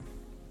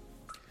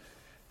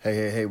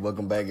Hey,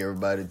 welcome back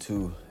everybody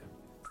to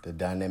the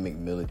Dynamic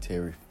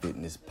Military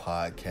Fitness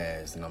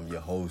Podcast. And I'm your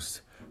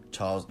host,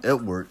 Charles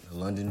Edward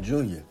London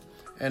Jr.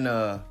 And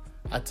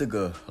I took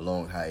a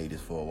long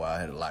hiatus for a while. I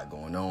had a lot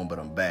going on, but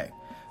I'm back.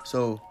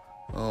 So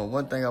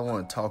one thing I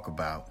want to talk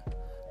about,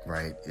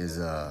 right, is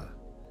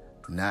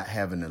not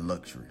having the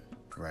luxury,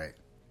 right?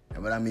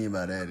 And what I mean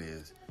by that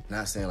is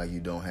not saying like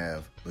you don't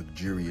have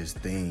luxurious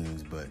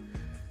things, but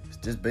it's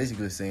just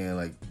basically saying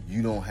like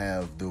you don't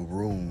have the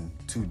room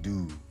to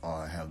do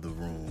or have the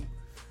room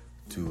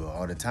to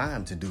or the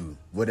time to do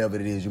whatever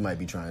it is you might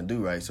be trying to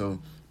do, right? So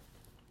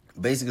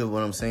basically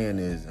what I'm saying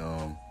is,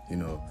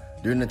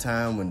 during the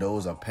time when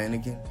those are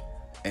panicking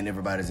and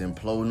everybody's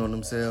imploding on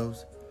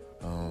themselves,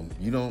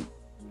 you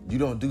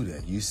don't do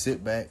that. You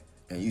sit back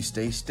and you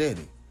stay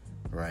steady,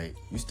 right?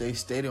 You stay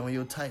steady on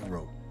your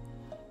tightrope.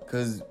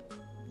 Because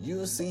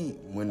you'll see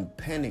when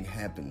panic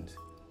happens,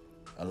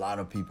 a lot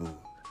of people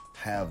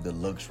have the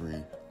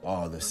luxury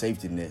or the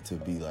safety net to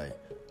be like,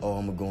 oh,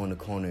 I'm going to go in the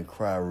corner and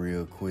cry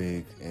real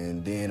quick,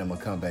 and then I'm going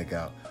to come back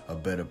out a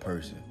better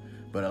person.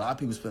 But a lot of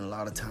people spend a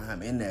lot of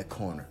time in that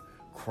corner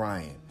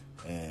crying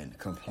and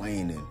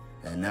complaining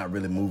and not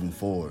really moving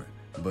forward.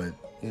 But,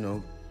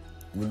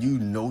 when you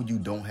know you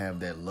don't have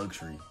that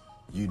luxury,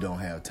 you don't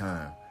have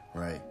time,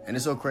 right? And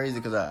it's so crazy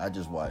because I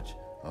just watched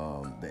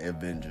the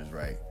Avengers,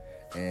 right?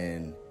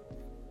 And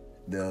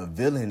the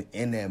villain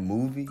in that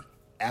movie,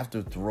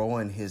 after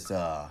throwing his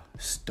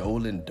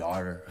stolen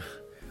daughter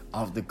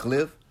off the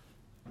cliff,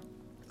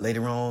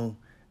 later on,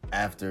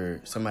 after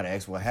somebody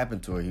asked what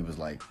happened to her, he was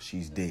like,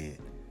 she's dead.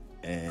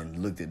 And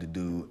looked at the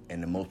dude,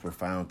 and the most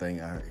profound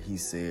thing he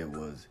said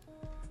was,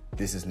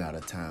 this is not a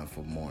time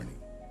for mourning.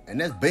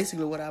 And that's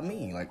basically what I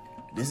mean. Like,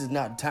 this is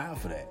not time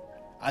for that.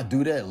 I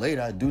do that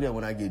later. I do that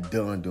when I get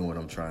done doing what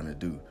I'm trying to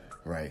do,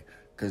 right?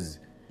 Because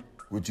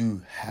what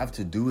you have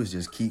to do is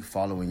just keep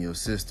following your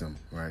system,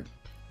 right?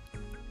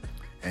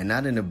 And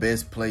not in the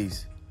best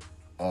place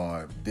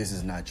or this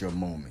is not your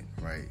moment,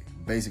 right?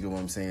 Basically what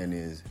I'm saying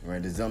is,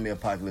 right, the zombie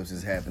apocalypse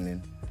is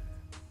happening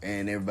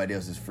and everybody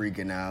else is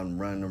freaking out and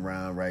running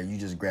around, right? You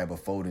just grab a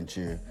folding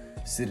chair,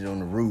 sit it on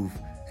the roof,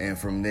 and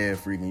from there,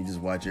 you just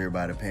watch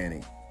everybody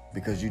panic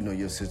because you know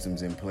your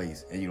system's in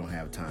place and you don't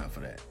have time for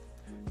that,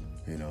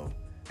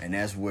 And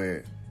that's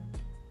where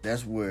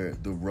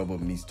the rubber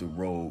meets the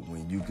road,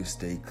 when you can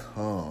stay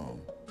calm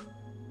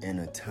in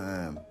a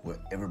time where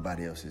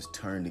everybody else is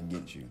turned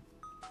against you.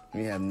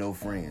 You have no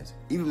friends.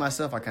 Even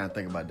myself, I kind of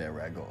think about that,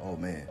 right? I go, oh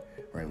man,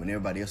 right? When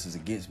everybody else is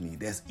against me,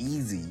 that's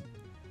easy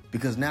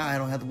because now I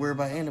don't have to worry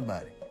about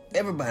anybody.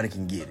 Everybody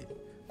can get it,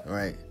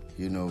 right?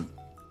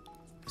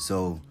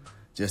 So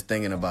just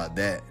thinking about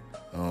that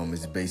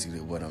is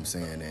basically what I'm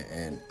saying.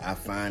 And I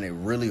find it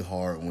really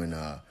hard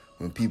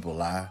when people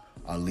lie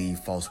or leave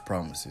false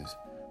promises,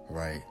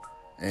 right?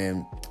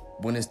 And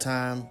when it's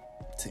time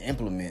to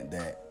implement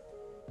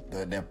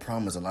that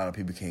promise, a lot of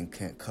people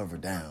can't cover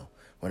down.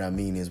 What I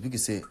mean is we can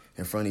sit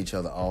in front of each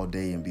other all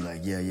day and be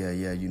like, yeah,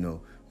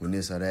 when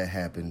this or that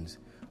happens,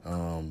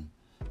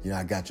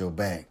 I got your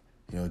back,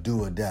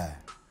 do or die,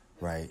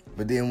 right?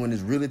 But then when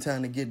it's really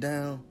time to get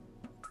down,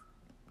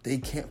 they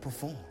can't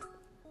perform.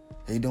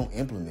 They don't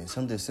implement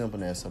something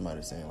simple as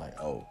somebody saying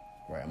like, oh,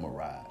 right, I'm going to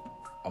ride.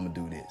 I'm going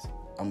to do this.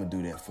 I'm going to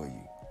do that for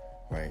you,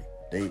 right?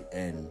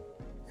 And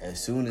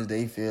as soon as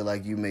they feel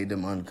like you made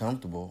them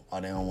uncomfortable or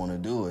they don't want to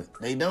do it,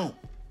 they don't.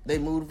 They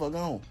move the fuck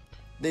on.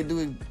 They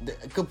do the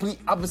complete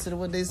opposite of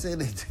what they said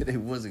they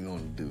wasn't going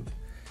to do.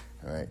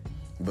 All right?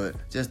 But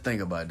just think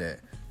about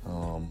that.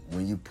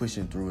 When you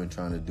pushing through and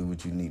trying to do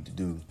what you need to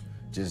do,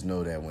 just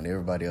know that when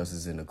everybody else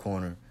is in the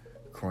corner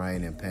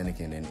crying and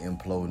panicking and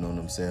imploding on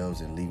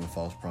themselves and leaving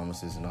false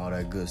promises and all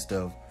that good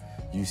stuff,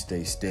 you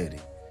stay steady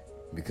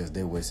because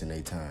they're wasting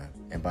their time.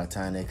 And by the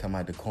time they come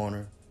out the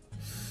corner,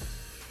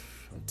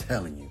 I'm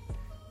telling you,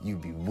 you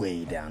be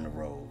way down the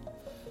road.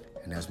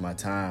 And that's my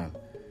time.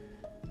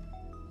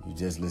 You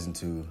just listen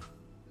to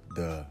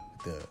the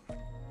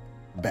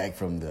back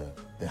from the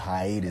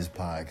hiatus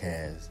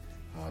podcast,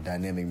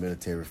 Dynamic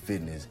Military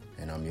Fitness,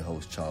 and I'm your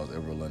host, Charles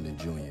Edward London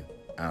Jr.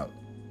 Out.